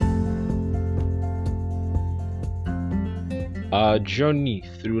Our journey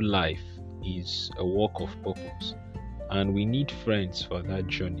through life is a walk of purpose, and we need friends for that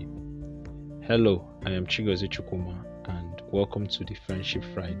journey. Hello, I am Chigozie Chukwuma, and welcome to the Friendship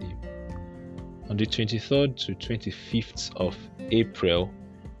Friday. On the 23rd to 25th of April,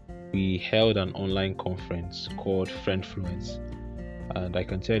 we held an online conference called Friendfluence, and I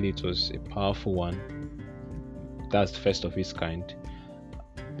can tell you it was a powerful one. That's the first of its kind.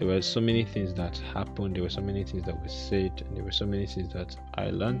 There were so many things that happened, there were so many things that were said, and there were so many things that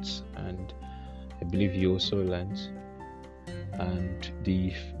I learned, and I believe you also learned. And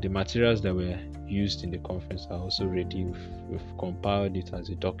the materials that were used in the conference are also ready. We've compiled it as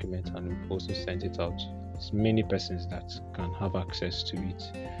a document, and we've also sent it out. There's many persons that can have access to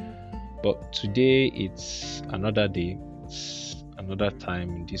it. But today it's another day, it's another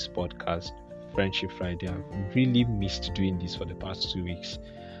time in this podcast, Friendship Friday. I've really missed doing this for the past 2 weeks,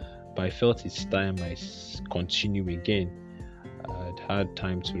 but I felt it's time I continue again. I'd had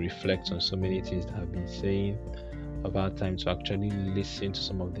time to reflect on so many things that I've been saying. I've had time to actually listen to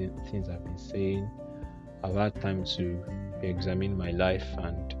some of the things I've been saying. I've had time to examine my life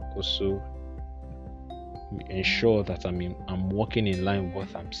and also ensure that I'm walking in line with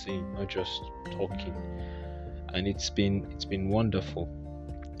what I'm saying, not just talking. And it's been wonderful.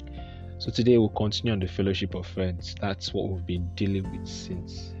 So today we'll continue on the Fellowship of Friends. That's what we've been dealing with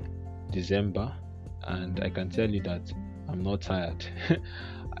since December, and I can tell you that I'm not tired.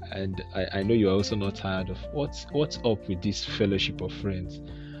 And I know you're also not tired of what's up with this Fellowship of Friends.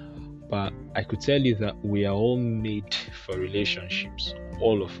 But I could tell you that we are all made for relationships,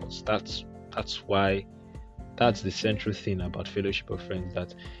 all of us. That's the central thing about Fellowship of Friends,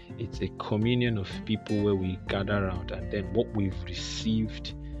 that it's a communion of people where we gather around, and then what we've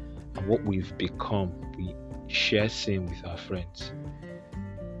received and what we've become, we share same with our friends.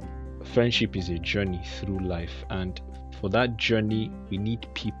 Friendship is a journey through life, and for that journey we need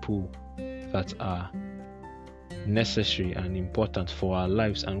people that are necessary and important for our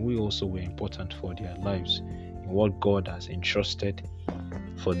lives, and we also were important for their lives in what God has entrusted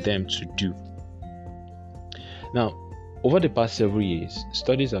for them to do. Now, over the past several years,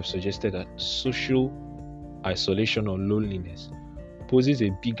 studies have suggested that social isolation or loneliness poses a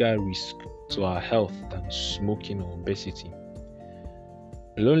bigger risk to our health than smoking or obesity.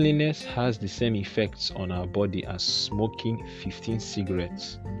 Loneliness has the same effects on our body as smoking 15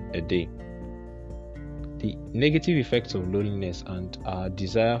 cigarettes a day. The negative effects of loneliness and our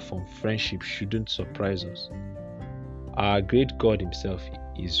desire for friendship shouldn't surprise us. Our great God Himself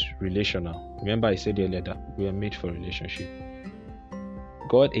is relational. Remember, I said earlier that we are made for relationship.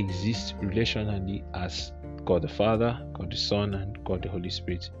 God exists relationally as God the Father, God the Son, and God the Holy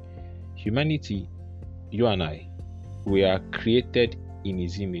Spirit. Humanity, you and I, we are created in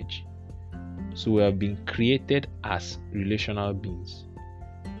His image. So we have been created as relational beings.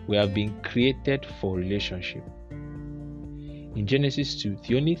 We have been created for relationship. In Genesis 2,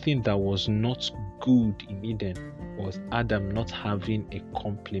 the only thing that was not good in Eden was Adam not having a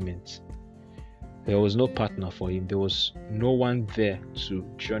complement. There was no partner for him. There was no one there to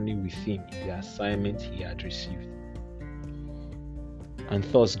journey with him in the assignment he had received. And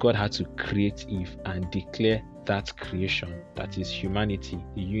thus God had to create Eve and declare that creation, that is humanity,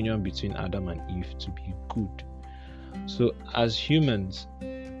 the union between Adam and Eve, to be good. So as humans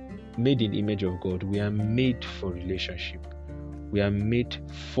made in the image of God, we are made for relationship. We are made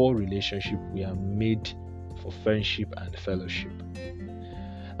for relationship. We are made for friendship and fellowship.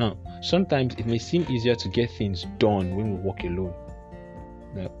 Now, sometimes it may seem easier to get things done when we walk alone.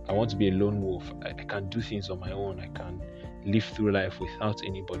 Now, I want to be a lone wolf. I can do things on my own. I can live through life without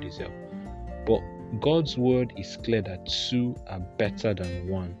anybody's help. But God's word is clear that two are better than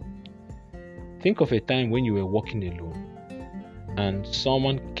one. Think of a time when you were walking alone and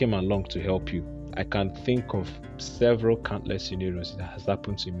someone came along to help you. I can think of several countless scenarios that has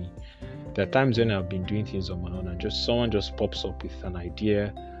happened to me. There are times when I've been doing things on my own and someone just pops up with an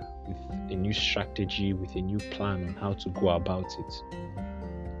idea, with a new strategy, with a new plan on how to go about it.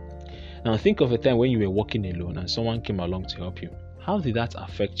 Now think of a time when you were walking alone and someone came along to help you. How did that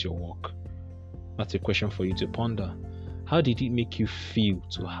affect your walk? That's a question for you to ponder. How did it make you feel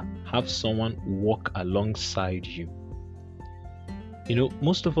to have someone walk alongside you? You know,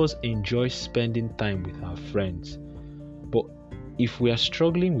 most of us enjoy spending time with our friends, but if we are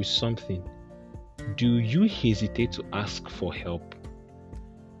struggling with something, do you hesitate to ask for help?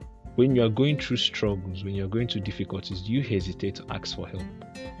 When you are going through struggles, when you are going through difficulties, do you hesitate to ask for help?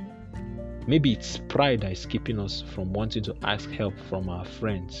 Maybe it's pride that is keeping us from wanting to ask help from our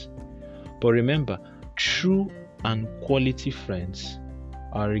friends. But remember, true and quality friends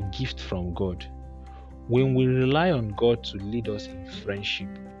are a gift from God. when we rely on God to lead us in friendship,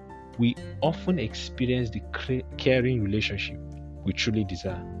 we often experience the caring relationship we truly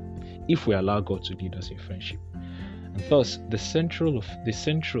desire if we allow God to lead us in friendship. And thus, the central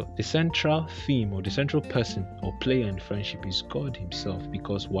theme or the central person or player in friendship is God Himself.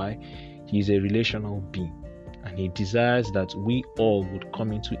 Because why? He is a relational being, and He desires that we all would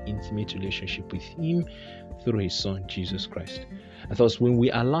come into intimate relationship with Him through His Son, Jesus Christ. And thus, when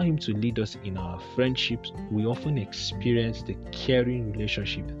we allow Him to lead us in our friendships, we often experience the caring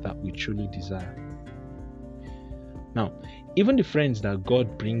relationship that we truly desire. Now, even the friends that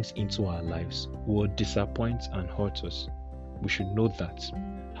God brings into our lives will disappoint and hurt us. We should know that.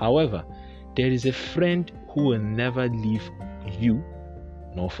 However, there is a friend who will never leave you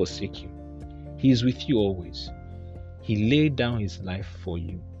nor forsake you. He is with you always. He laid down His life for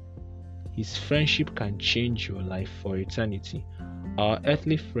you. His friendship can change your life for eternity. Our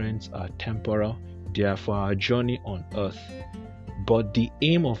earthly friends are temporal. They are for our journey on earth. But the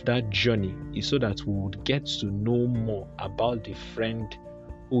aim of that journey is so that we would get to know more about the friend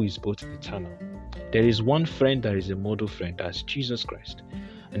who is both eternal. There is one friend that is a model friend, that's Jesus Christ.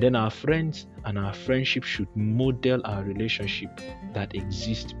 And then our friends and our friendship should model our relationship that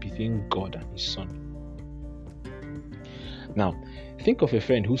exists between God and His Son. Now, think of a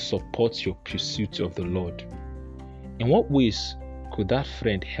friend who supports your pursuit of the Lord. In what ways could that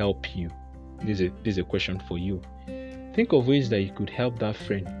friend help you? This is a question for you. Think of ways that you could help that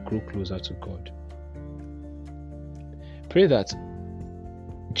friend grow closer to God. Pray that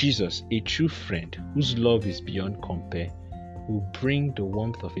Jesus, a true friend whose love is beyond compare, will bring the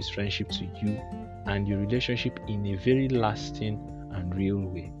warmth of His friendship to you and your relationship in a very lasting and real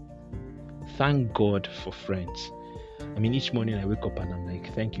way. Thank God for friends. Each morning I wake up and I'm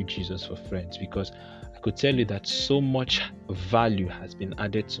like, thank you, Jesus, for friends, because I could tell you that so much value has been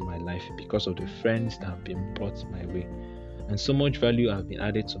added to my life because of the friends that have been brought my way. And so much value has been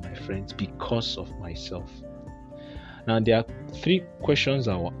added to my friends because of myself. Now, there are 3 questions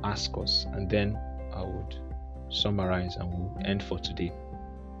I will ask us, and then I would summarize and we'll end for today.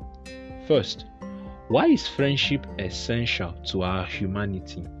 First, why is friendship essential to our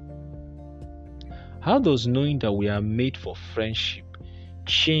humanity? How does knowing that we are made for friendship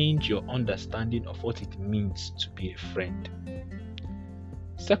change your understanding of what it means to be a friend?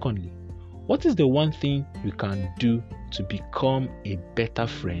 Secondly, what is the one thing you can do to become a better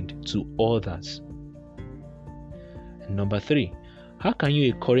friend to others? And number 3, how can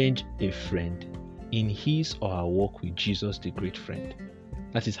you encourage a friend in his or her walk with Jesus, the great friend?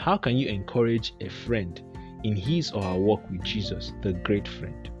 That is, how can you encourage a friend in his or her walk with Jesus, the great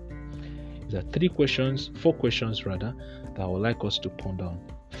friend? There are 4 questions that I would like us to ponder on.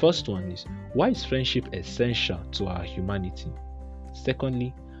 First one is, why is friendship essential to our humanity?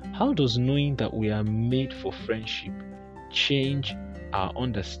 Secondly, how does knowing that we are made for friendship change our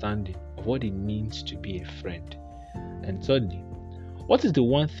understanding of what it means to be a friend? And thirdly, what is the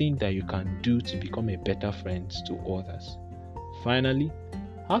one thing that you can do to become a better friend to others? Finally,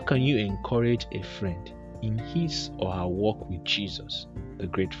 how can you encourage a friend in his or her walk with Jesus, the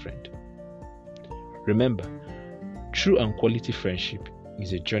great friend? Remember, true and quality friendship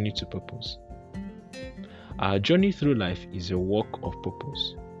is a journey to purpose. Our journey through life is a walk of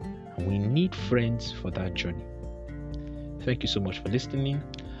purpose, and we need friends for that journey. Thank you so much for listening.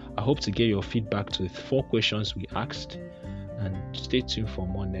 I hope to get your feedback to the 4 questions we asked, and stay tuned for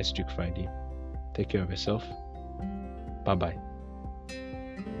more next week Friday. Take care of yourself. Bye-bye.